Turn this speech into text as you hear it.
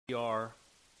We are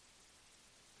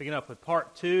picking up with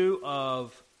part 2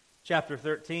 of chapter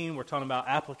 13. We're talking about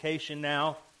application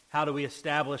now. How do we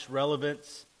establish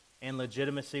relevance and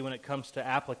legitimacy when it comes to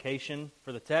application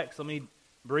for the text? Let me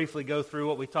briefly go through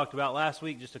what we talked about last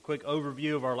week, just a quick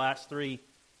overview of our last 3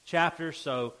 chapters.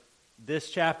 So this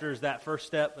chapter is that first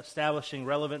step, establishing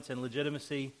relevance and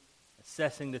legitimacy,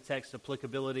 assessing the text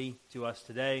applicability to us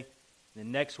today. And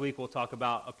then next week we'll talk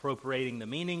about appropriating the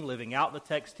meaning, living out the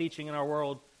text teaching in our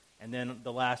world. And then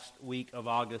the last week of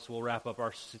August we'll wrap up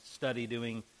our study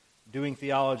doing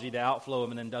theology, the outflow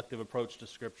of an inductive approach to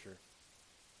Scripture.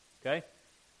 Okay?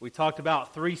 We talked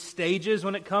about 3 stages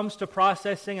when it comes to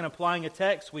processing and applying a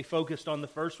text. We focused on the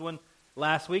first one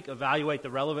last week, evaluate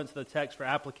the relevance of the text for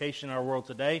application in our world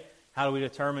today. How do we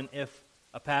determine if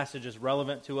a passage is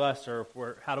relevant to us,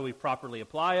 or how do we properly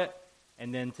apply it?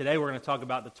 And then today we're going to talk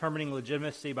about determining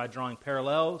legitimacy by drawing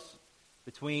parallels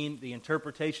between the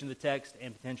interpretation of the text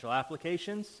and potential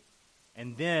applications,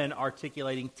 and then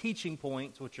articulating teaching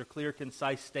points, which are clear,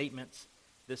 concise statements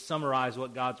that summarize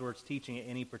what God's Word's teaching at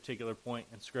any particular point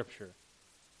in Scripture.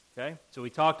 Okay? So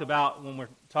we talked about, when we're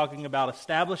talking about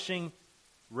establishing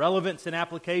relevance and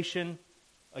application,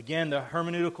 again, the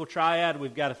hermeneutical triad,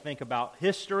 we've got to think about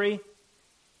history,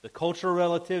 the cultural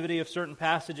relativity of certain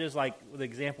passages, like the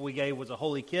example we gave was a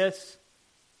holy kiss.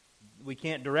 We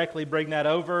can't directly bring that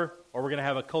over, or we're going to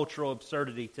have a cultural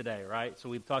absurdity today, right? So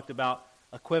we've talked about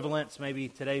equivalence, maybe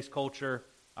today's culture,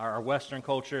 our Western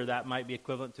culture, that might be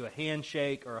equivalent to a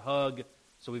handshake or a hug.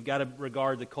 So we've got to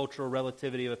regard the cultural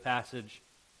relativity of a passage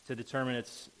to determine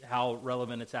how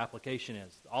relevant its application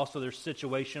is. Also, there's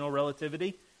situational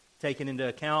relativity, taking into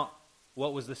account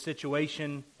what was the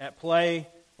situation at play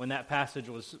when that passage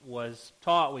was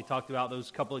taught. We talked about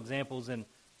those couple examples in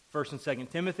 1st and 2nd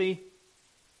Timothy,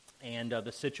 and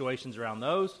the situations around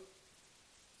those.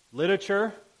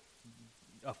 Literature,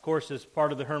 of course, is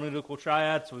part of the hermeneutical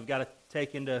triad, so we've got to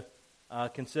take into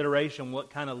consideration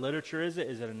what kind of literature is it.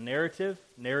 Is it a narrative?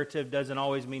 Narrative doesn't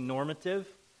always mean normative.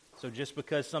 So just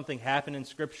because something happened in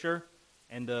Scripture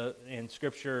and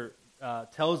Scripture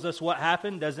tells us what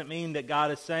happened doesn't mean that God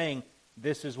is saying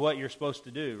this is what you're supposed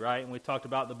to do, right? And we talked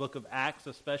about the book of Acts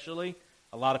especially.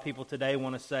 A lot of people today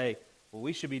want to say, well,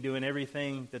 we should be doing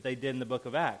everything that they did in the book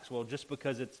of Acts. Well, just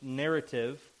because it's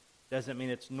narrative doesn't mean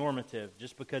it's normative.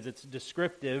 Just because it's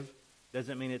descriptive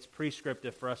doesn't mean it's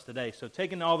prescriptive for us today. So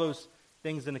taking all those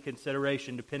things into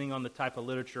consideration, depending on the type of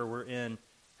literature we're in,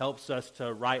 helps us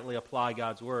to rightly apply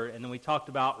God's Word. And then we talked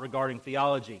about regarding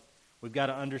theology. We've got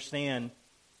to understand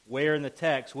where in the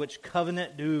text, which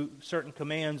covenant do certain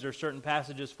commands or certain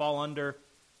passages fall under,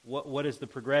 what is the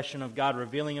progression of God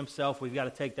revealing Himself. We've got to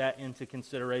take that into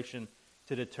consideration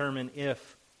to determine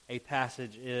if a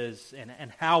passage is,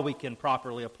 and how we can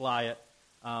properly apply it,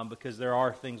 because there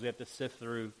are things we have to sift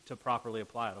through to properly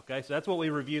apply it, okay? So that's what we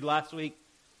reviewed last week.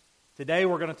 Today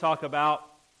we're going to talk about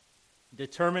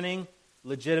determining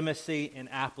legitimacy and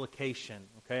application,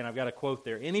 okay? And I've got a quote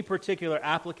there. Any particular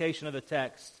application of the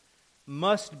text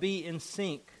must be in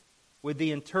sync with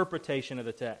the interpretation of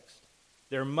the text.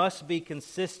 There must be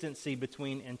consistency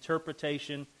between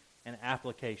interpretation and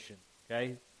application,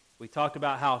 okay? We talked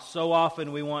about how so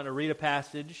often we want to read a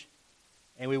passage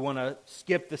and we want to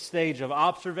skip the stage of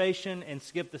observation and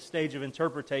skip the stage of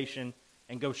interpretation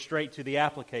and go straight to the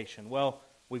application. Well,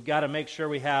 we've got to make sure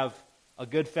we have a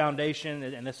good foundation,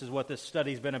 and this is what this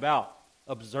study's been about.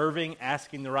 Observing,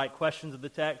 asking the right questions of the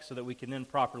text so that we can then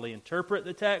properly interpret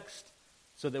the text,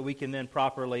 so that we can then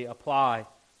properly apply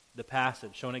the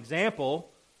passage. So an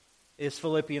example is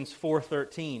Philippians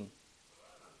 4:13.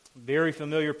 Very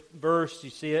familiar verse. You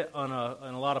see it in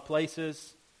a lot of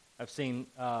places. I've seen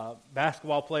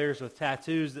basketball players with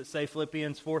tattoos that say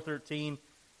Philippians 4:13.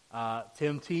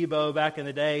 Tim Tebow back in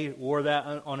the day wore that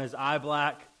on his eye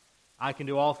black. I can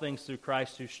do all things through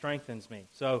Christ who strengthens me.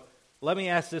 So let me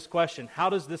ask this question. How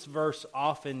does this verse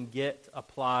often get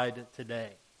applied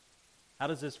today? How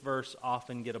does this verse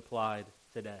often get applied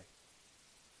today?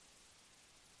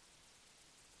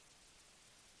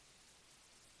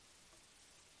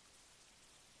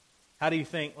 How do you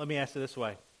think, let me ask it this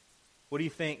way. How do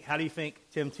you think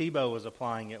Tim Tebow was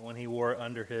applying it when he wore it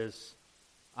under his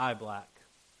eye black?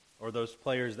 Or those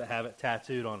players that have it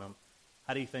tattooed on them?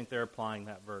 How do you think they're applying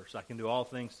that verse? I can do all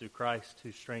things through Christ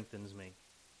who strengthens me.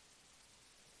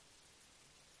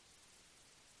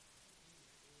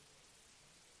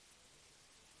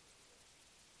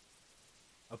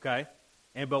 Okay.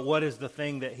 But what is the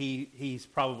thing that he's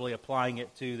probably applying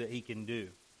it to that he can do?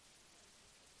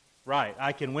 Right.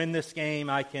 I can win this game.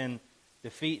 I can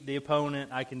defeat the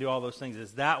opponent. I can do all those things.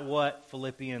 Is that what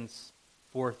Philippians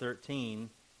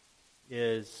 4:13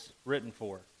 is written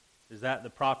for? Is that the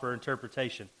proper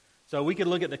interpretation? So we could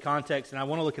look at the context, and I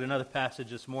want to look at another passage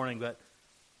this morning, but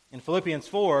in Philippians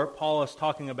 4, Paul is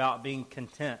talking about being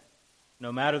content.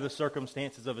 No matter the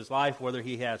circumstances of his life, whether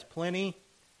he has plenty,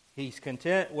 he's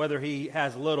content, whether he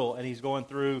has little, and he's going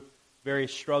through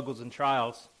various struggles and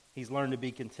trials, he's learned to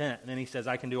be content. And then he says,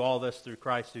 I can do all this through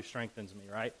Christ who strengthens me,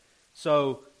 right?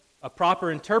 So a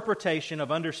proper interpretation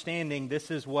of understanding this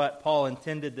is what Paul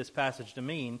intended this passage to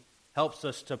mean helps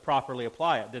us to properly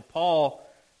apply it. Did Paul,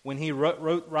 when he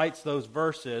writes those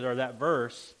verses, or that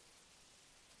verse,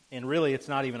 and really it's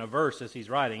not even a verse as he's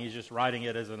writing, he's just writing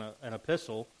it as an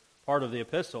epistle, part of the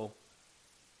epistle,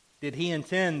 did he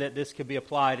intend that this could be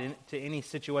applied to any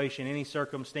situation, any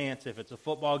circumstance, if it's a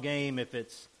football game, if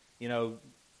it's,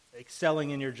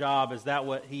 excelling in your job, is that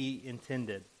what he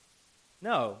intended?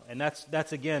 No, and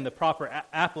that's again, the proper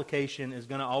application is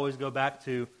going to always go back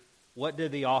to what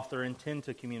did the author intend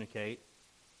to communicate,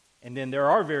 and then there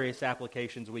are various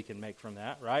applications we can make from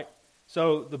that, right?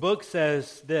 So the book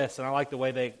says this, and I like the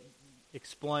way they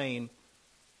explain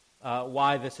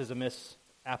why this is a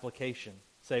misapplication.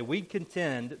 Say, we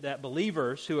contend that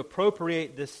believers who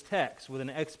appropriate this text with an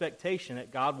expectation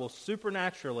that God will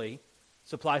supernaturally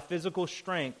supply physical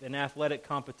strength in athletic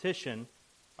competition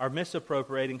are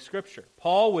misappropriating Scripture.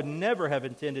 Paul would never have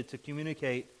intended to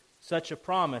communicate such a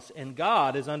promise, and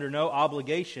God is under no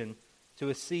obligation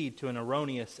to accede to an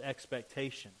erroneous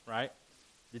expectation, right?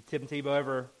 Did Tim Tebow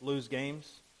ever lose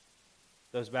games?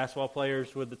 Those basketball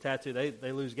players with the tattoo,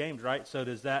 they lose games, right? So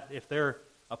does that, if they're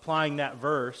applying that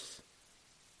verse,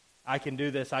 I can do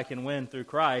this, I can win through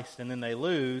Christ, and then they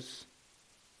lose,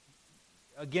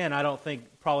 again, I don't think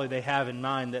probably they have in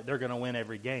mind that they're going to win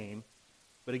every game.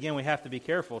 But again, we have to be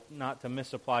careful not to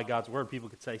misapply God's word. People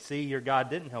could say, see, your God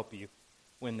didn't help you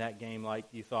win that game like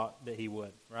you thought that he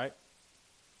would, right?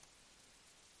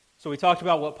 So we talked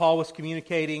about what Paul was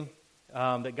communicating,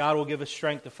 that God will give us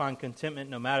strength to find contentment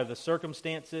no matter the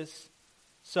circumstances.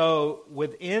 So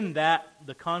within that,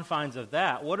 the confines of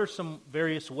that, what are some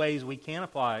various ways we can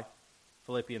apply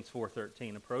Philippians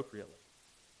 4:13 appropriately?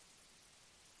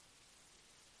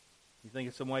 You think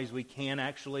of some ways we can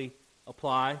actually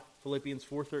apply Philippians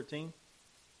 4:13?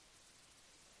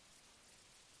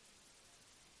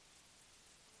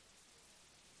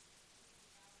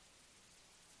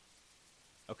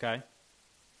 Okay.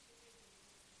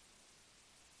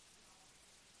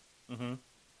 Mm-hmm.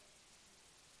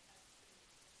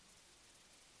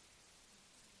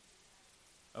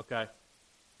 Okay.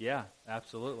 Yeah,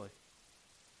 absolutely.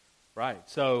 Right.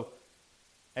 So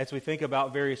as we think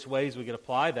about various ways we could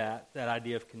apply that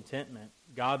idea of contentment,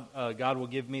 God will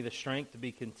give me the strength to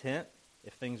be content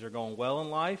if things are going well in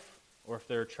life, or if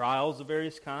there are trials of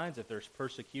various kinds, if there's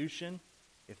persecution,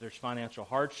 if there's financial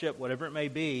hardship, whatever it may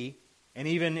be, and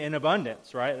even in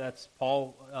abundance, right? That's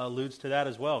Paul alludes to that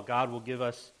as well. God will give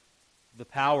us the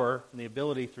power and the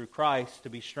ability through Christ to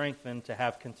be strengthened to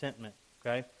have contentment,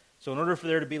 okay? So in order for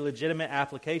there to be legitimate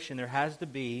application, there has to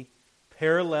be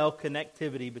parallel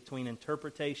connectivity between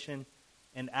interpretation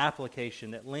and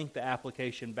application that link the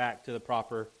application back to the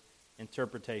proper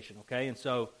interpretation, okay? And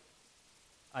so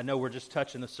I know we're just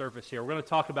touching the surface here. We're going to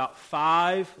talk about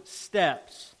 5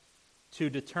 steps to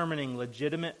determining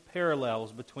legitimate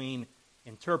parallels between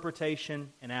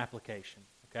interpretation and application,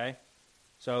 okay?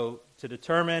 So to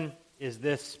determine, is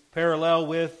this parallel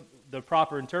with the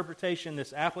proper interpretation,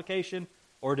 this application,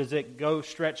 or does it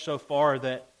stretch so far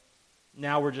that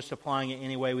now we're just applying it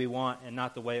any way we want and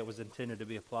not the way it was intended to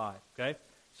be applied, okay?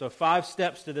 So 5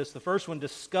 steps to this. The first one,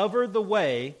 discover the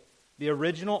way the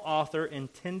original author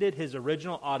intended his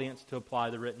original audience to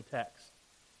apply the written text.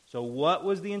 So what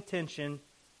was the intention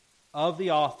of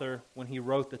the author when he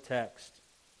wrote the text?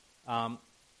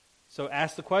 So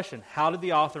ask the question, how did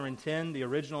the author intend the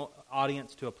original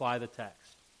audience to apply the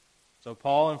text? So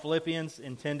Paul and Philippians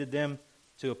intended them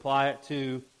to apply it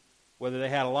to whether they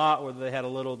had a lot, whether they had a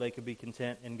little, they could be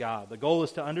content in God. The goal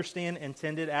is to understand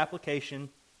intended application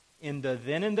in the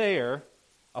then and there,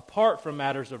 apart from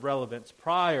matters of relevance,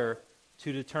 prior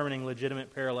to determining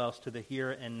legitimate parallels to the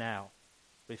here and now.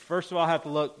 We first of all have to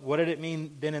look, what did it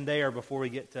mean then and there before we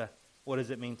get to what does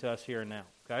it mean to us here and now,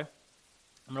 okay?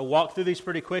 I'm going to walk through these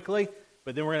pretty quickly,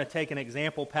 but then we're going to take an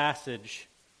example passage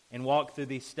and walk through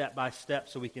these step by step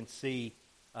so we can see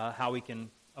how we can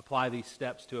apply these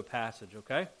steps to a passage,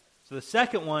 okay? So the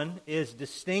second one is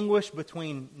distinguish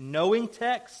between knowing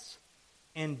texts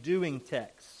and doing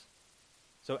texts.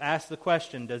 So ask the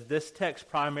question, does this text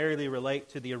primarily relate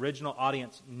to the original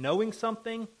audience knowing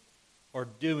something or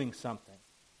doing something?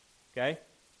 Okay?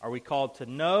 Are we called to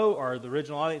know, or the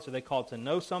original audience, are they called to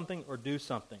know something or do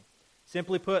something?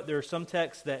 Simply put, there are some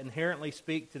texts that inherently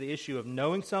speak to the issue of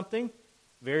knowing something,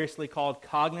 variously called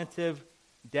cognitive,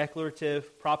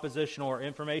 declarative, propositional, or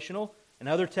informational, and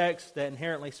other texts that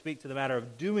inherently speak to the matter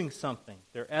of doing something,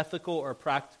 their ethical or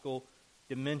practical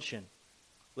dimension.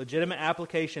 Legitimate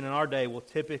application in our day will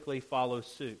typically follow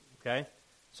suit. Okay,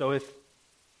 so if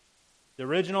the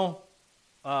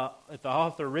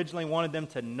author originally wanted them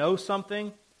to know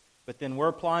something, but then we're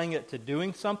applying it to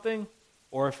doing something,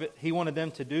 or if he wanted them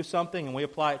to do something and we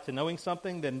apply it to knowing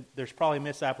something, then there's probably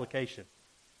misapplication.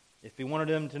 If he wanted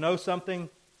them to know something,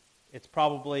 it's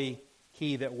probably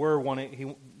key that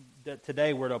that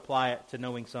today we're to apply it to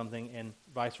knowing something, and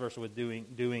vice versa with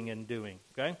doing.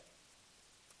 Okay.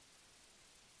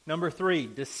 Number 3,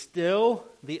 distill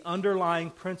the underlying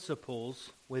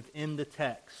principles within the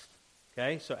text.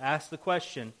 Okay, so ask the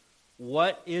question,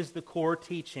 what is the core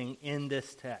teaching in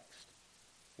this text?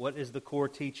 What is the core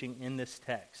teaching in this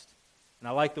text? And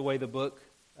I like the way the book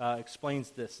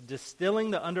explains this. Distilling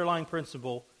the underlying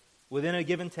principle within a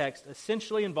given text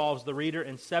essentially involves the reader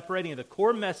in separating the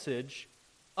core message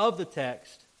of the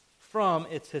text from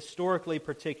its historically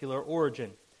particular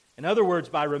origin. In other words,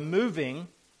 by removing,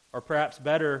 or perhaps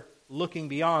better, looking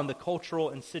beyond the cultural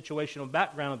and situational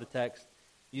background of the text,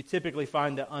 you typically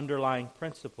find the underlying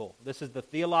principle. This is the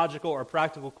theological or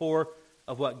practical core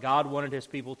of what God wanted His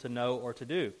people to know or to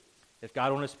do. If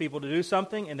God wanted His people to do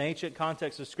something in the ancient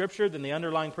context of Scripture, then the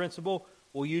underlying principle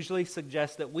will usually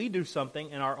suggest that we do something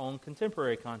in our own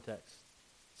contemporary context.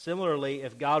 Similarly,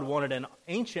 if God wanted an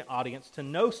ancient audience to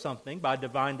know something by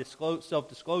divine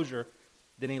self-disclosure,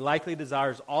 then He likely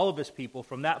desires all of His people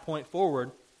from that point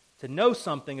forward to know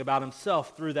something about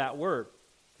Himself through that word.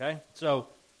 Okay? So,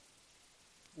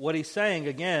 what he's saying,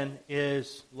 again,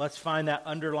 is let's find that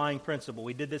underlying principle.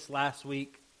 We did this last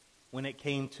week when it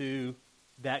came to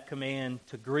that command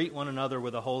to greet one another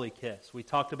with a holy kiss. We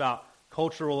talked about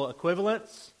cultural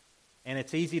equivalence, and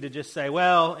it's easy to just say,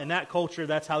 well, in that culture,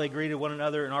 that's how they greeted one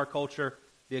another. In our culture,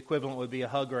 the equivalent would be a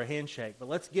hug or a handshake. But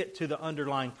let's get to the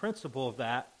underlying principle of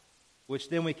that, which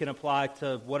then we can apply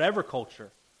to whatever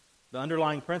culture. The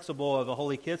underlying principle of the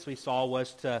holy kiss we saw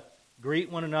was to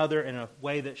greet one another in a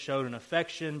way that showed an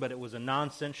affection, but it was a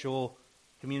non-sensual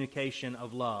communication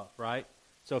of love, right?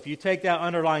 So if you take that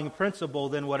underlying principle,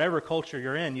 then whatever culture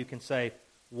you're in, you can say,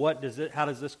 how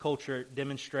does this culture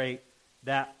demonstrate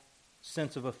that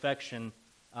sense of affection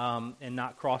and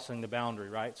not crossing the boundary,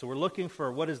 right? So we're looking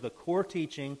for what is the core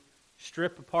teaching,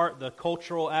 strip apart the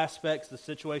cultural aspects, the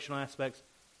situational aspects.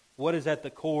 What is at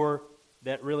the core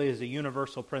that really is a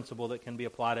universal principle that can be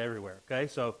applied everywhere, okay?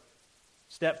 So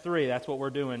step 3, that's what we're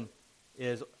doing,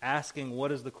 is asking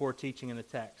what is the core teaching in the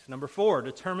text. Number 4,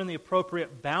 determine the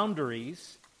appropriate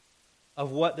boundaries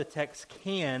of what the text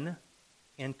can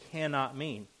and cannot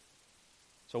mean.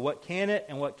 So what can it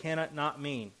and what can it not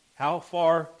mean? How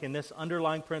far can this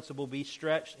underlying principle be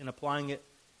stretched in applying it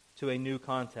to a new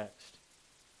context?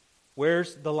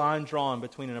 Where's the line drawn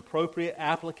between an appropriate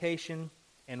application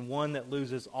and one that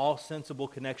loses all sensible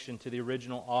connection to the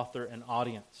original author and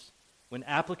audience? When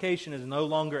application is no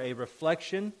longer a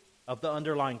reflection of the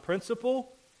underlying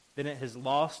principle, then it has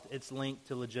lost its link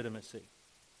to legitimacy.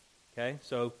 Okay,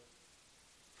 so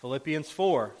Philippians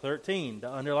 4:13,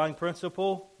 the underlying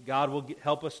principle, God will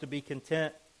help us to be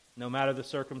content no matter the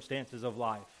circumstances of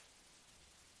life.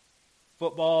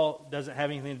 Football doesn't have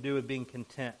anything to do with being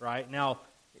content, right? Now,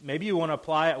 maybe you want to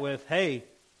apply it with, hey,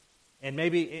 and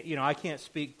maybe, I can't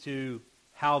speak to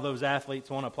how those athletes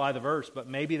want to apply the verse, but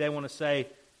maybe they want to say,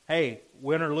 hey,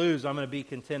 win or lose, I'm going to be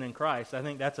content in Christ. I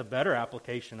think that's a better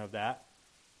application of that.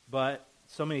 But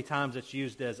so many times it's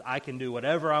used as I can do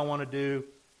whatever I want to do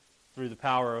through the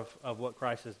power of what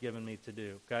Christ has given me to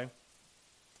do, okay?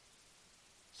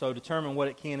 So determine what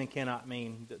it can and cannot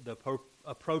mean, the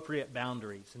appropriate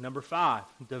boundaries. And number 5,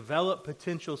 develop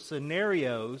potential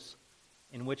scenarios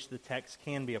in which the text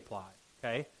can be applied,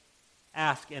 okay?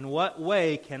 Ask, in what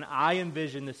way can I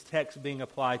envision this text being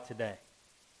applied today?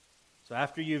 So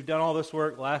after you've done all this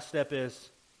work, last step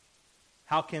is,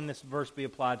 how can this verse be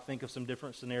applied? Think of some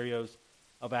different scenarios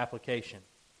of application,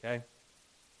 okay?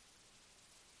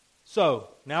 So,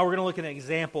 now we're going to look at an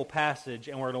example passage,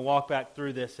 and we're going to walk back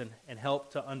through this and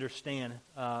help to understand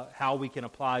how we can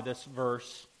apply this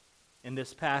verse in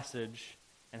this passage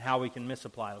and how we can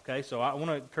misapply it, okay? So I want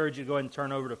to encourage you to go ahead and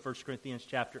turn over to 1 Corinthians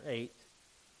chapter 8,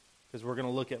 because we're going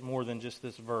to look at more than just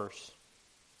this verse.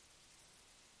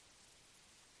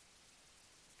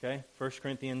 Okay, 1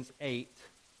 Corinthians 8.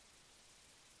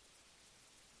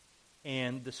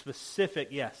 And the specific,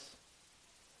 yes.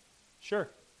 Sure.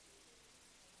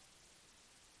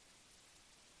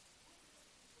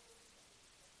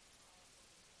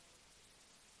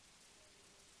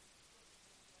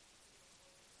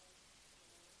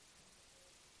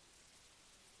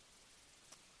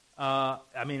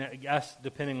 I guess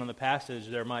depending on the passage,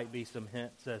 there might be some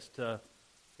hints as to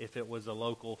if it was a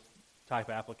local type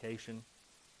application.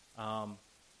 But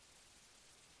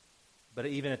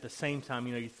even at the same time,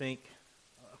 you think,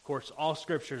 of course, all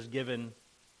Scripture is given,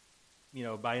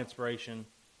 by inspiration.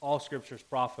 All Scripture is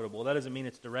profitable. That doesn't mean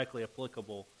it's directly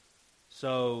applicable.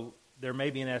 So there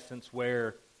may be an essence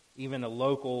where even a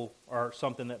local or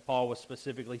something that Paul was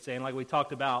specifically saying, like we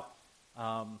talked about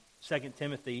 2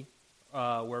 Timothy,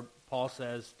 where Paul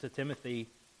says to Timothy,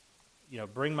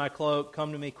 bring my cloak,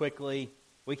 come to me quickly.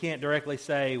 We can't directly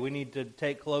say we need to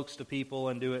take cloaks to people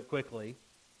and do it quickly.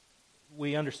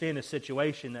 We understand the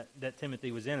situation that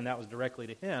Timothy was in, and that was directly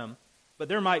to him. But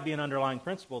there might be an underlying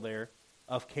principle there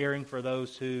of caring for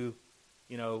those who,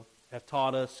 have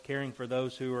taught us, caring for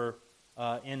those who are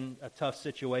in a tough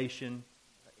situation.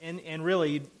 And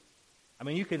really,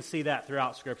 you can see that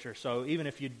throughout Scripture. So even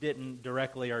if you didn't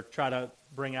directly or try to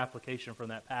bring application from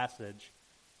that passage,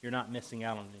 you're not missing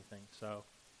out on anything. So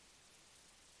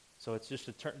it's just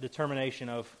a determination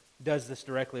of, does this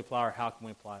directly apply or how can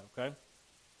we apply it, okay?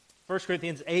 1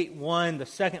 Corinthians 8:1, the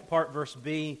second part, verse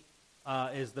B,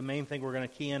 is the main thing we're going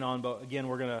to key in on. But again,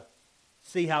 we're going to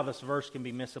see how this verse can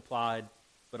be misapplied,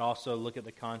 but also look at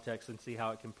the context and see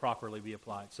how it can properly be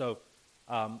applied. So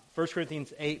 1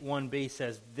 Corinthians 8:1b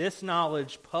says, this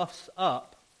knowledge puffs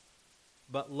up,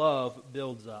 but love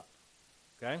builds up.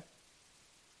 Okay?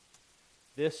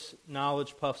 This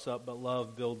knowledge puffs up, but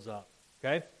love builds up.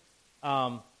 Okay?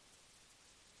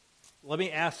 Let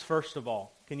me ask first of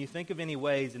all, can you think of any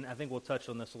ways, and I think we'll touch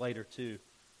on this later too,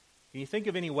 can you think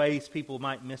of any ways people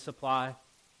might misapply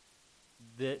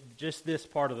just this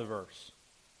part of the verse?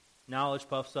 Knowledge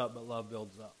puffs up, but love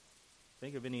builds up.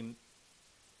 Think of any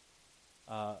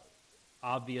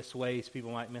obvious ways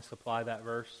people might misapply that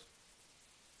verse?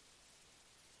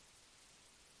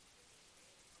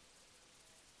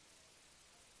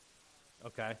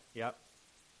 Okay, yep.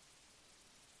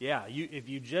 Yeah, if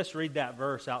you just read that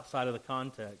verse outside of the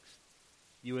context,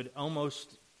 you would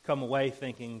almost come away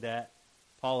thinking that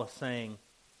Paul is saying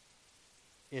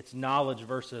it's knowledge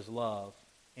versus love,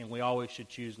 and we always should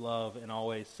choose love and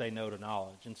always say no to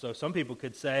knowledge. And so some people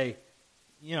could say,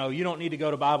 you don't need to go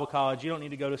to Bible college, you don't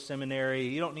need to go to seminary,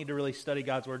 you don't need to really study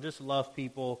God's Word, just love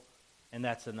people, and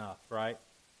that's enough, right?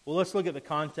 Well, let's look at the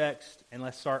context, and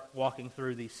let's start walking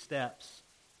through these steps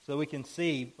so we can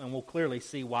see, and we'll clearly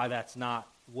see why that's not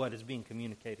what is being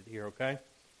communicated here, okay?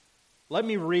 Let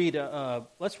me read,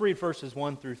 let's read verses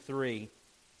 1 through 3.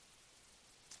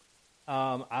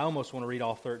 I almost want to read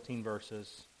all 13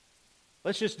 verses.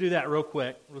 Let's just do that real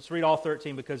quick. Let's read all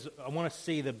 13 because I want to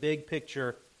see the big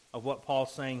picture of what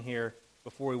Paul's saying here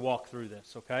before we walk through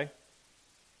this, okay?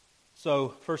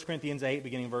 So, 1 Corinthians 8,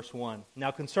 beginning verse 1.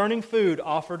 Now concerning food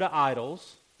offered to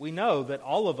idols, we know that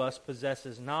all of us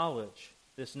possesses knowledge.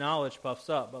 This knowledge puffs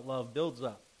up, but love builds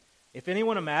up. If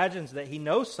anyone imagines that he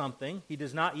knows something, he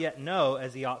does not yet know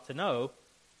as he ought to know.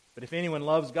 But if anyone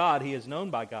loves God, he is known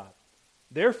by God.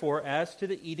 Therefore, as to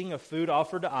the eating of food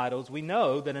offered to idols, we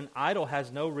know that an idol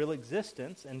has no real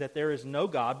existence and that there is no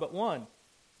God but one.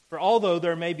 For although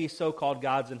there may be so-called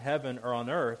gods in heaven or on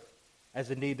earth,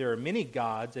 as indeed there are many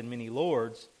gods and many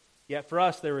lords, yet for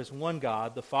us there is one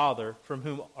God, the Father, from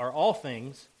whom are all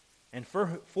things, and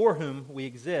for whom we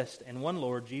exist, and one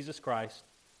Lord, Jesus Christ,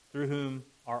 through whom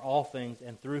are all things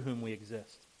and through whom we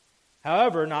exist.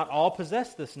 However, not all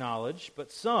possess this knowledge,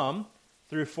 but some,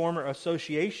 through former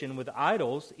association with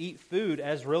idols, eat food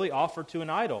as really offered to an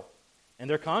idol, and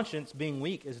their conscience, being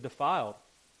weak, is defiled.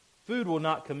 Food will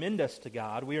not commend us to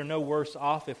God. We are no worse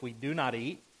off if we do not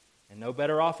eat, and no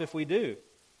better off if we do.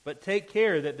 But take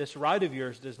care that this right of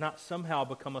yours does not somehow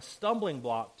become a stumbling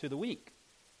block to the weak.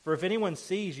 For if anyone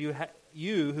sees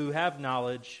you who have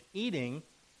knowledge eating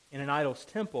in an idol's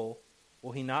temple,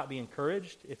 will he not be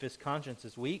encouraged, if his conscience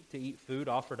is weak, to eat food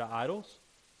offered to idols?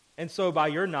 And so by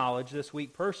your knowledge this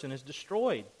weak person is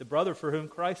destroyed, the brother for whom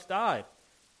Christ died.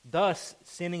 Thus,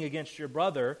 sinning against your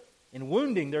brother and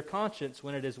wounding their conscience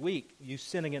when it is weak, you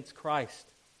sin against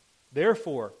Christ.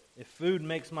 Therefore, if food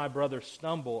makes my brother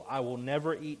stumble, I will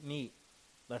never eat meat,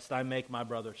 lest I make my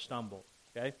brother stumble.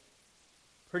 Okay?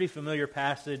 Pretty familiar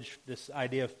passage, this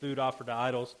idea of food offered to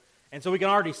idols. And so we can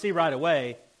already see right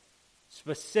away,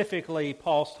 specifically,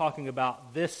 Paul's talking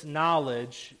about this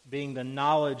knowledge being the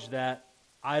knowledge that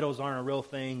idols aren't a real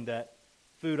thing, that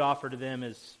food offered to them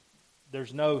is,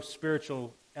 there's no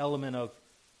spiritual element of,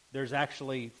 there's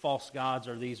actually false gods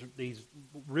or these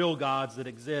real gods that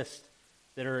exist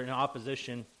that are in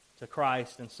opposition to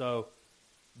Christ. And so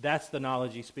that's the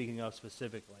knowledge he's speaking of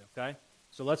specifically, okay?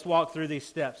 So let's walk through these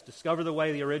steps. Discover the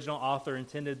way the original author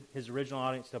intended his original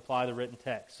audience to apply the written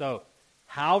text. So,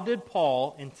 How did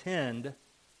Paul intend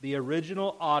the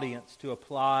original audience to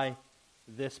apply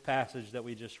this passage that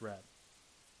we just read?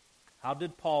 How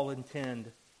did Paul intend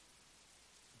the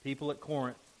people at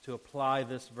Corinth to apply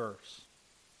this verse?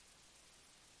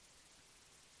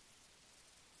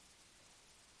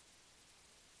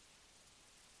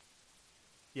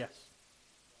 Yes.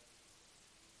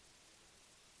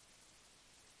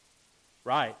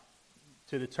 Right.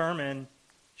 To determine,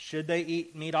 should they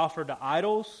eat meat offered to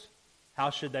idols? How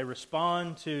should they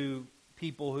respond to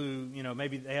people who,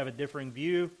 maybe they have a differing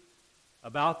view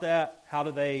about that? How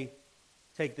do they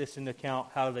take this into account?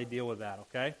 How do they deal with that,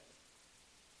 okay?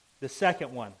 The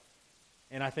second one,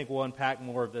 and I think we'll unpack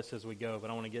more of this as we go, but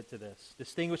I want to get to this.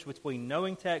 Distinguish between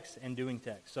knowing text and doing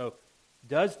text. So,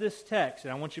 does this text,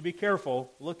 and I want you to be careful,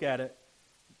 look at it,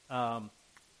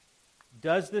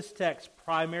 does this text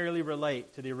primarily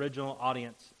relate to the original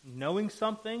audience knowing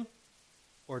something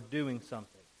or doing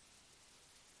something?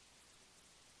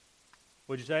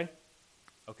 What'd you say?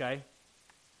 Okay.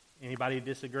 Anybody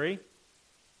disagree?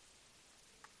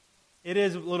 It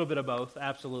is a little bit of both,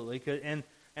 absolutely. And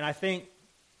I think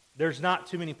there's not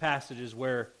too many passages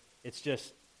where it's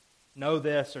just know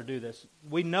this or do this.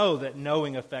 We know that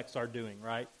knowing affects our doing,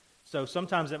 right? So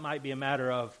sometimes it might be a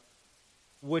matter of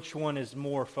which one is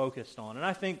more focused on. And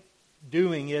I think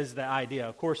doing is the idea.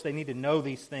 Of course, they need to know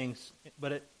these things,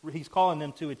 but he's calling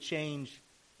them to a change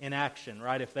in action,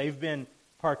 right? If they've been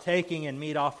partaking in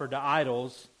meat offered to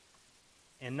idols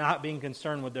and not being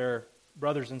concerned with their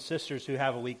brothers and sisters who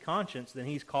have a weak conscience, then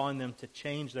he's calling them to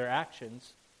change their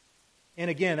actions.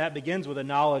 And again, that begins with a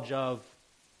knowledge of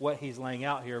what he's laying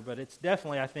out here, but it's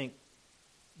definitely, I think,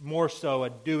 more so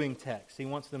a doing text. He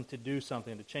wants them to do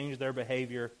something, to change their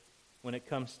behavior when it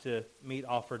comes to meat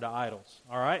offered to idols.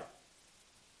 All right?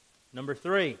 Number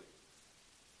 3,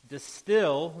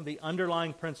 distill the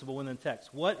underlying principle within the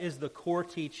text. What is the core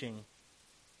teaching?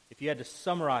 If you had to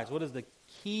summarize, what is the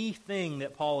key thing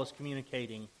that Paul is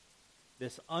communicating?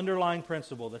 This underlying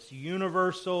principle, this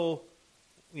universal,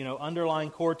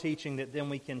 underlying core teaching that then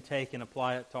we can take and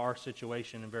apply it to our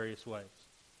situation in various ways.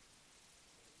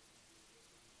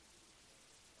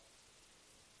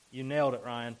 You nailed it,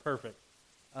 Ryan. Perfect.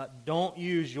 Don't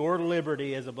use your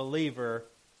liberty as a believer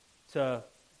to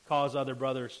cause other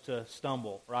brothers to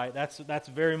stumble, right? That's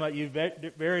very much, you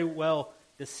very well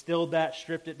distilled that,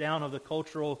 stripped it down of the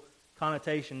cultural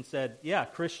connotation, said, yeah,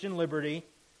 Christian liberty,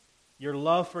 your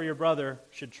love for your brother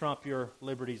should trump your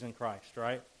liberties in Christ,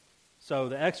 right? So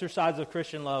the exercise of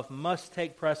Christian love must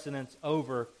take precedence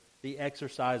over the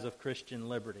exercise of Christian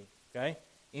liberty, okay?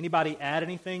 Anybody add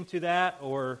anything to that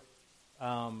or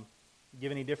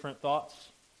give any different thoughts?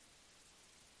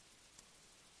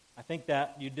 I think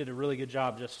that you did a really good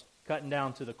job just cutting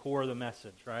down to the core of the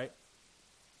message, right?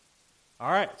 All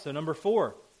right, so number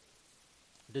 4,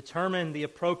 determine the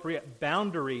appropriate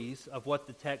boundaries of what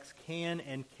the text can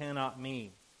and cannot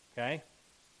mean, okay?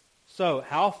 So,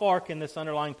 how far can this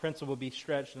underlying principle be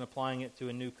stretched in applying it to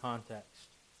a new context?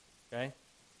 Okay?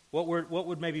 What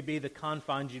would maybe be the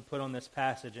confines you'd put on this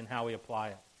passage and how we apply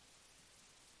it?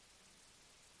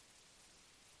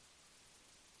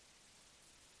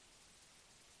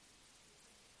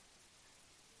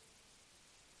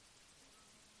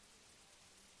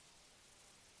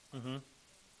 Mm-hmm.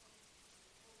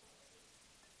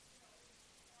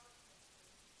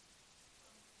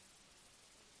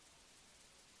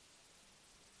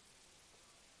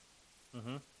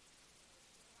 Mm-hmm.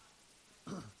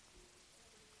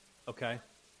 Okay.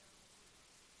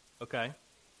 Okay.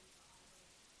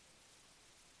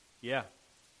 Yeah.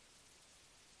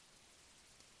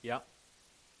 Yeah.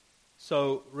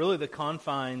 So really the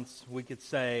confines, we could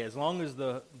say, as long as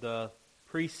the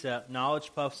precept,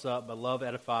 knowledge puffs up but love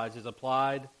edifies, is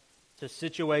applied to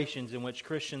situations in which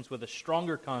Christians with a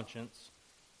stronger conscience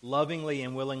lovingly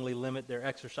and willingly limit their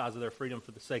exercise of their freedom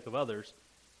for the sake of others,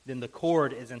 then the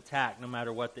cord is intact no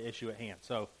matter what the issue at hand.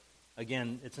 So,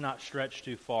 again, it's not stretched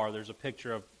too far. There's a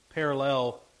picture of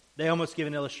parallel. They almost give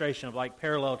an illustration of like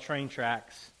parallel train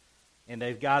tracks, and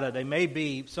they may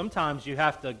be, sometimes you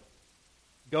have to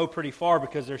go pretty far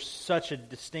because there's such a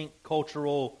distinct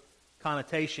cultural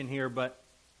connotation here, but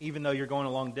even though you're going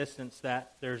a long distance,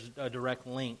 that there's a direct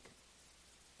link.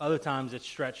 Other times it's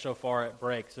stretched so far it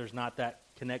breaks. There's not that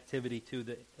connectivity to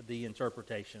the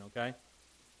interpretation, okay?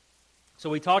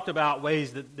 So we talked about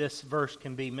ways that this verse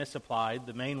can be misapplied.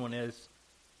 The main one is,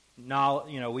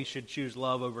 we should choose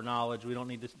love over knowledge. We don't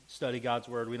need to study God's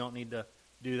Word. We don't need to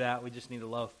do that. We just need to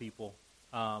love people.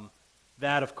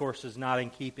 That, of course, is not in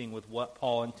keeping with what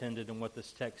Paul intended and what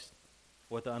this text,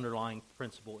 what the underlying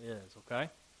principle is, okay?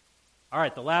 All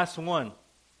right, the last one.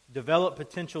 develop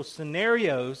potential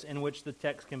scenarios in which the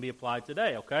text can be applied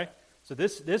today, okay? So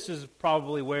this is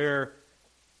probably where,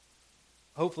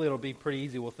 hopefully it'll be pretty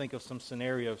easy. We'll think of some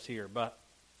scenarios here. But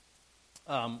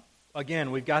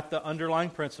again, we've got the underlying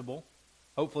principle.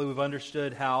 Hopefully we've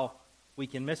understood how we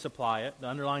can misapply it. The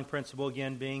underlying principle,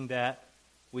 again, being that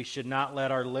we should not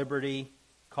let our liberty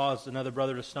cause another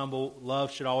brother to stumble.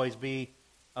 Love should always be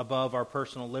above our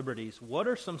personal liberties. What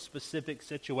are some specific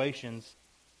situations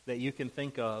that you can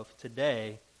think of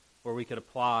today where we could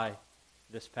apply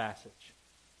this passage?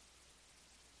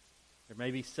 There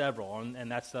may be several,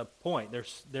 and that's the point.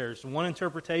 There's one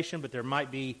interpretation, but there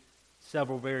might be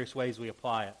several various ways we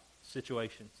apply it,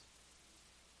 situations.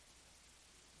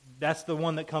 That's the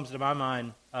one that comes to my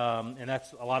mind, and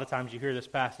that's a lot of times you hear this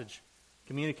passage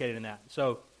communicated in that.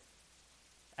 So,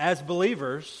 as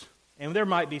believers, and there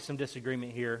might be some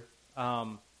disagreement here,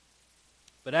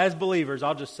 but as believers,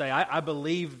 I'll just say, I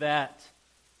believe that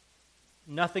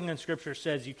nothing in Scripture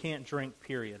says you can't drink,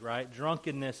 period, right?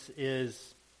 Drunkenness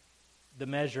is the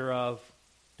measure of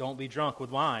don't be drunk with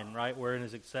wine, right, wherein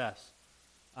is excess.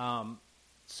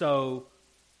 So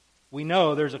we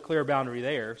know there's a clear boundary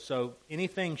there. So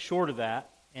anything short of that,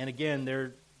 and again,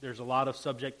 there's a lot of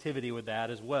subjectivity with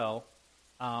that as well,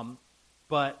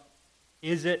 but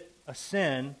is it a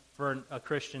sin for a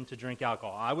Christian to drink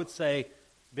alcohol? I would say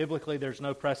biblically there's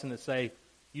no precedent that say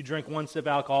you drink one sip of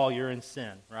alcohol, you're in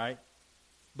sin, right?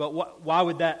 But why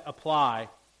would that apply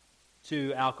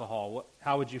to alcohol?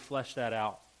 How would you flesh that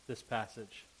out, this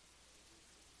passage?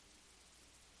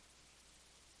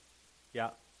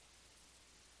 Yeah.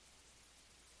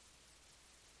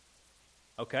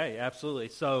 Okay, absolutely.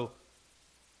 So,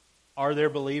 are there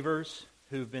believers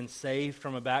who've been saved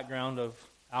from a background of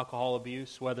alcohol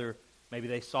abuse, whether maybe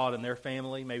they saw it in their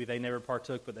family, maybe they never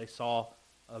partook, but they saw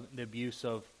the abuse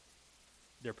of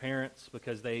their parents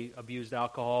because they abused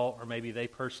alcohol, or maybe they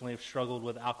personally have struggled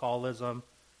with alcoholism,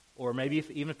 or maybe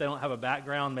even if they don't have a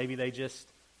background, maybe they just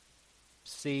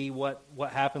see what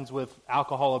happens with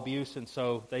alcohol abuse, and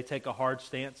so they take a hard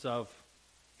stance of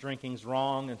drinking's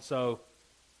wrong, and so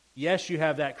yes, you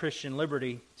have that Christian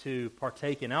liberty to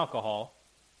partake in alcohol,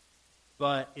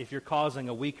 but if you're causing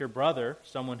a weaker brother,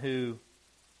 someone who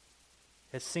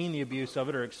has seen the abuse of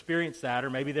it or experienced that, or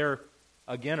maybe they're,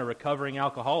 again, a recovering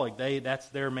alcoholic, that's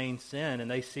their main sin, and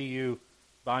they see you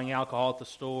buying alcohol at the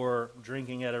store,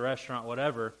 drinking at a restaurant,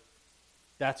 whatever,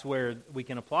 that's where we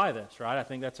can apply this, right? I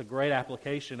think that's a great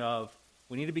application of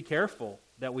we need to be careful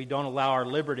that we don't allow our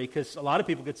liberty, because a lot of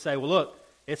people could say, well, look,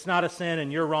 it's not a sin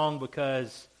and you're wrong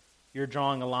because you're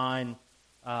drawing a line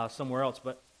somewhere else.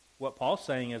 But what Paul's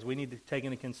saying is we need to take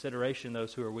into consideration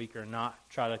those who are weaker and not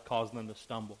try to cause them to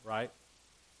stumble, right?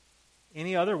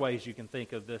 Any other ways you can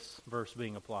think of this verse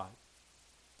being applied?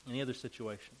 Any other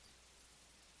situations?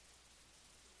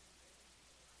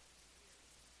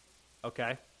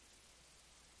 Okay.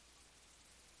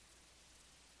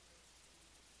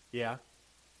 Yeah.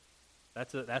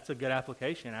 That's a good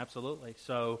application, absolutely.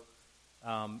 So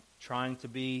trying to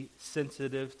be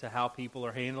sensitive to how people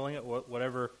are handling it,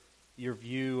 whatever your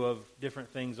view of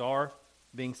different things are,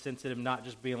 being sensitive, not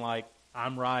just being like,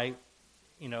 I'm right,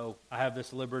 I have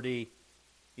this liberty,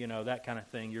 that kind of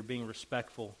thing. You're being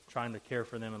respectful, trying to care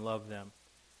for them and love them.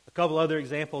 A couple other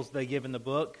examples they give in the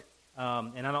book,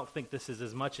 and I don't think this is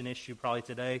as much an issue probably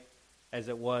today as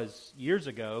it was years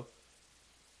ago,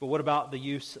 but what about the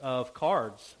use of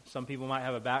cards? Some people might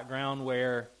have a background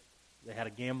where they had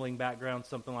a gambling background,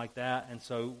 something like that, and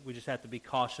so we just have to be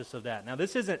cautious of that. Now,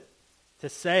 this isn't to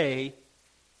say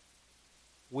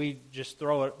we just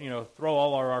throw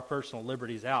all our personal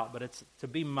liberties out, but it's to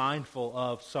be mindful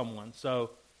of someone. So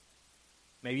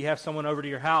maybe you have someone over to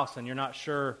your house and you're not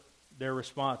sure their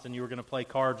response and you were going to play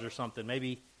cards or something.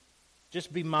 Maybe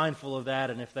just be mindful of that,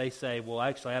 and if they say, well,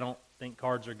 actually, I don't think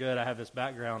cards are good, I have this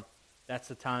background, that's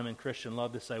the time in Christian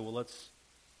love to say, well,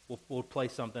 we'll play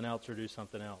something else or do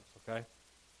something else, okay?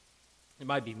 It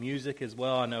might be music as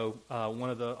well. I know one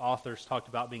of the authors talked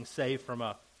about being saved from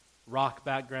a rock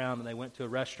background, and they went to a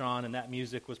restaurant, and that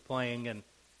music was playing, and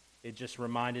it just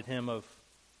reminded him of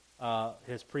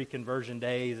his pre-conversion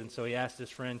days, and so he asked his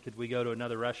friend, could we go to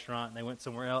another restaurant, and they went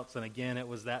somewhere else, and again, it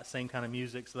was that same kind of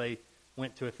music, so they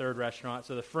went to a third restaurant.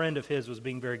 So the friend of his was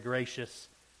being very gracious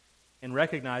and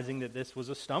recognizing that this was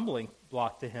a stumbling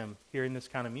block to him, hearing this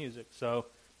kind of music. So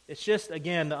it's just,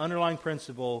 again, the underlying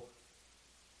principle,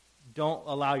 don't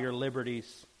allow your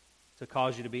liberties to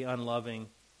cause you to be unloving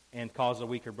and cause a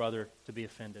weaker brother to be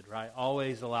offended, right?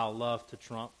 Always allow love to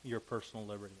trump your personal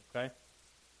liberty, okay?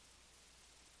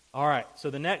 All right, so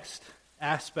the next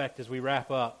aspect as we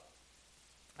wrap up,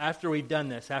 after we've done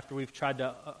this, after we've tried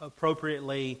to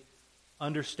appropriately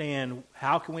understand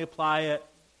how can we apply it,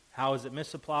 how is it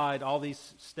misapplied, all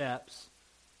these steps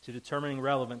to determining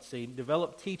relevancy.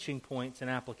 Develop teaching points and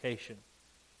application.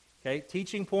 Okay,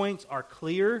 teaching points are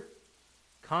clear,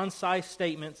 concise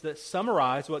statements that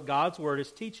summarize what God's Word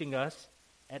is teaching us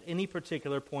at any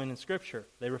particular point in Scripture.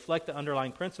 They reflect the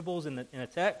underlying principles in a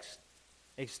text,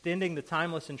 extending the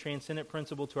timeless and transcendent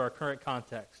principle to our current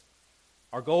context.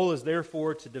 Our goal is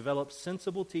therefore to develop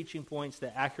sensible teaching points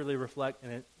that accurately reflect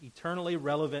an eternally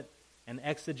relevant and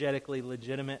exegetically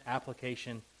legitimate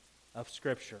application of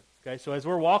Scripture. Okay, so as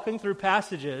we're walking through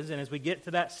passages and as we get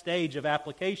to that stage of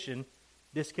application,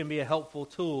 this can be a helpful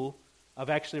tool of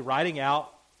actually writing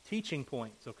out teaching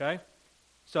points, okay?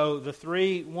 So the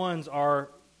three ones are,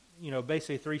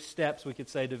 basically 3 steps, we could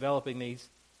say, developing these.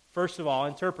 First of all,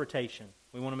 interpretation.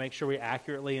 We want to make sure we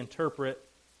accurately interpret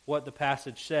what the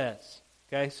passage says.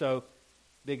 Okay, so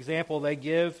the example they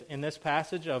give in this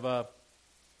passage of a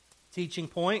teaching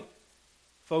point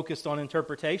focused on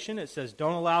interpretation, it says,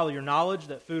 don't allow your knowledge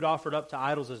that food offered up to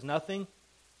idols is nothing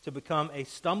to become a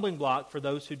stumbling block for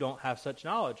those who don't have such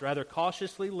knowledge. Rather,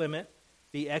 cautiously limit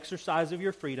the exercise of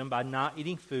your freedom by not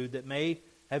eating food that may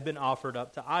have been offered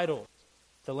up to idols.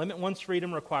 To limit one's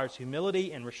freedom requires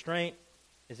humility, and restraint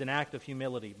is an act of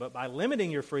humility. But by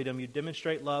limiting your freedom, you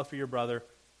demonstrate love for your brother,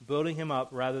 building him up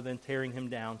rather than tearing him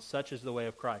down. Such is the way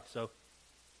of Christ. So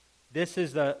this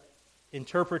is the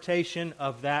interpretation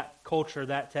of that culture,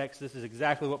 that text. This is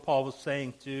exactly what Paul was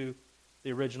saying to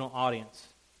the original audience.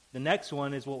 The next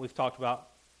one is what we've talked about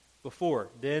before.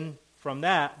 Then from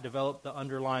that, develop the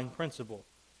underlying principle.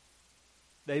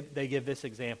 They give this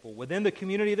example. Within the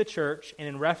community of the church and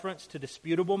in reference to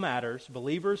disputable matters,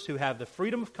 believers who have the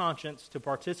freedom of conscience to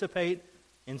participate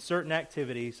in certain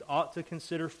activities ought to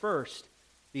consider first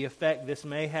the effect this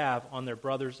may have on their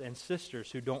brothers and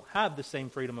sisters who don't have the same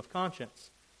freedom of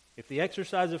conscience. If the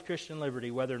exercise of Christian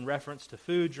liberty, whether in reference to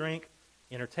food, drink,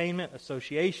 entertainment,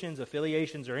 associations,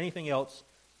 affiliations, or anything else,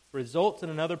 results in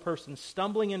another person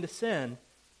stumbling into sin,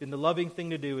 then the loving thing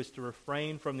to do is to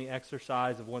refrain from the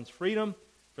exercise of one's freedom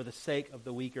for the sake of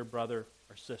the weaker brother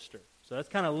or sister. So that's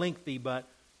kind of lengthy, but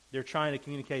they're trying to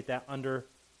communicate that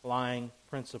underlying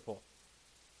principle.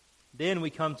 Then we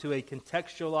come to a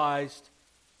contextualized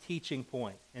teaching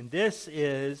point. And this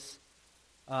is,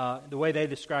 the way they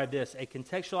describe this, a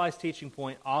contextualized teaching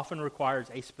point often requires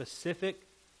a specific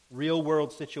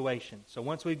real-world situation. So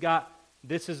once we've got,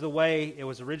 this is the way it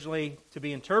was originally to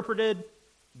be interpreted,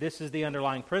 this is the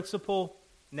underlying principle,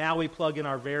 now we plug in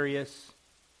our various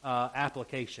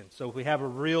applications. So if we have a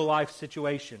real-life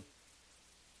situation,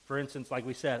 for instance, like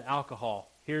we said,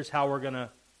 alcohol, here's how we're going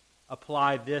to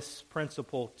apply this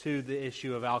principle to the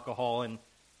issue of alcohol and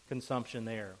consumption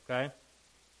there, okay?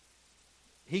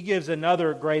 He gives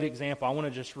another great example. I want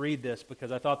to just read this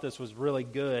because I thought this was really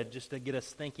good, just to get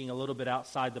us thinking a little bit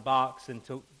outside the box and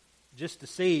just to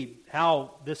see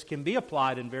how this can be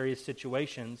applied in various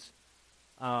situations,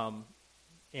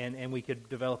 and we could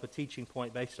develop a teaching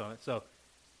point based on it. So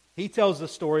he tells the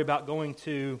story about going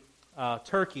to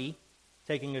Turkey,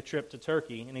 taking a trip to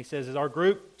Turkey, and he says, as our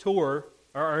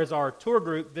tour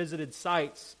group visited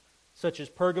sites such as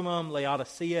Pergamum,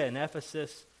 Laodicea, and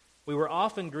Ephesus, we were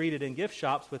often greeted in gift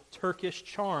shops with Turkish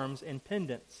charms and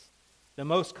pendants, the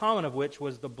most common of which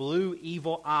was the blue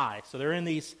evil eye. So they're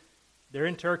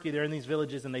in Turkey, they're in these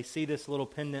villages, and they see this little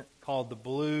pendant called the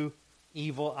blue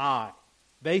evil eye.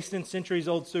 Based in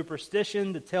centuries-old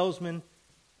superstition, the talisman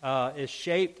is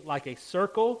shaped like a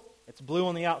circle. It's blue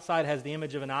on the outside, has the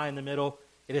image of an eye in the middle.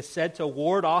 It is said to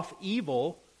ward off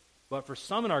evil, but for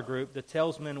some in our group, the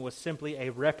talisman was simply a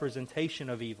representation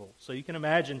of evil. So you can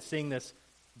imagine seeing this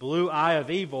blue eye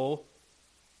of evil.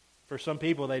 For some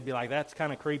people, they'd be like, that's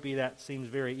kind of creepy. That seems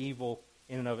very evil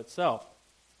in and of itself.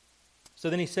 So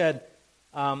then he said,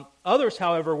 others,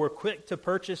 however, were quick to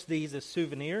purchase these as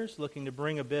souvenirs, looking to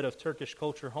bring a bit of Turkish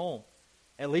culture home.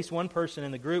 At least one person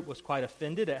in the group was quite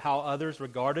offended at how others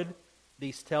regarded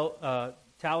these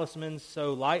talismans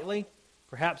so lightly.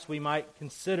 Perhaps we might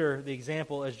consider the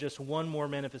example as just one more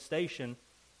manifestation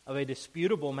of a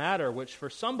disputable matter, which for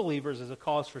some believers is a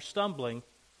cause for stumbling,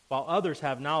 while others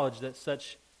have knowledge that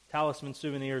such talisman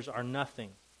souvenirs are nothing.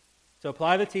 To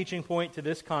apply the teaching point to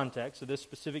this context, to this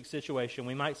specific situation,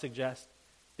 we might suggest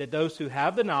that those who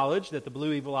have the knowledge that the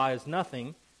blue evil eye is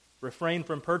nothing refrain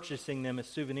from purchasing them as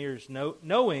souvenirs,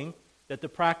 knowing that the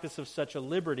practice of such a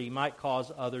liberty might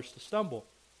cause others to stumble.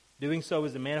 Doing so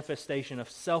is a manifestation of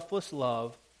selfless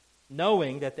love,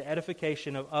 knowing that the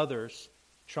edification of others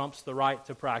trumps the right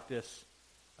practice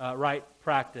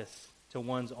to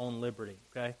one's own liberty.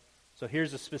 Okay, so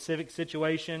here's a specific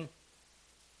situation.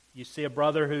 You see a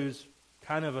brother who's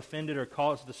kind of offended or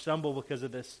caused to stumble because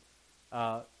of this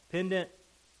pendant.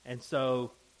 And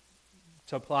so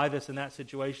to apply this in that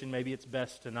situation, maybe it's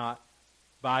best to not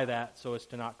buy that so as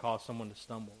to not cause someone to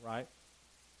stumble, right?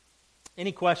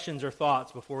 Any questions or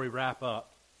thoughts before we wrap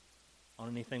up on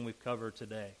anything we've covered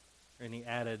today? Or any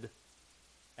added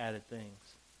things?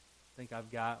 I think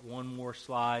I've got one more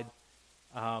slide.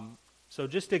 So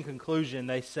just in conclusion,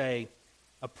 they say,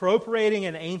 appropriating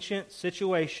an ancient,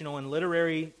 situational, and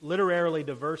literarily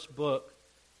diverse book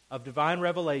of divine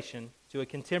revelation to a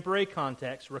contemporary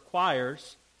context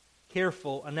requires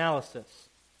careful analysis.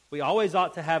 We always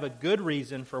ought to have a good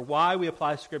reason for why we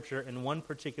apply Scripture in one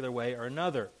particular way or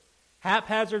another.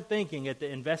 Haphazard thinking at the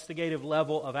investigative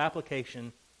level of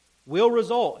application will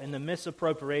result in the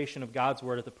misappropriation of God's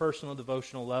Word at the personal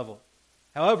devotional level.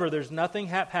 However, there's nothing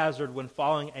haphazard when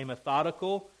following a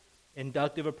methodical,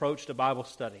 inductive approach to Bible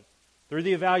study. Through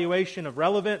the evaluation of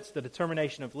relevance, the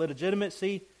determination of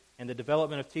legitimacy, and the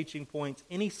development of teaching points,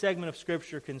 any segment of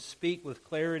Scripture can speak with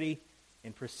clarity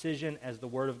and precision as the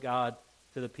Word of God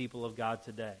to the people of God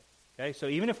today. Okay, so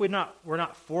even if we're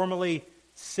not formally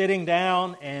sitting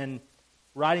down and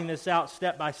writing this out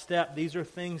step by step, these are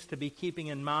things to be keeping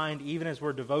in mind even as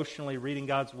we're devotionally reading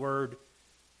God's Word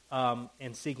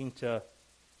and seeking to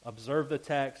observe the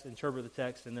text, interpret the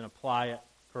text, and then apply it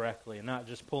correctly, and not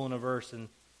just pulling a verse and,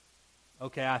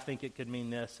 okay, I think it could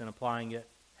mean this, and applying it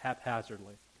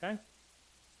haphazardly. Okay?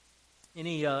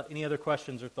 Any other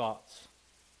questions or thoughts?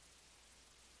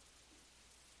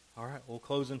 All right, we'll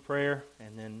close in prayer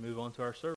and then move on to our service.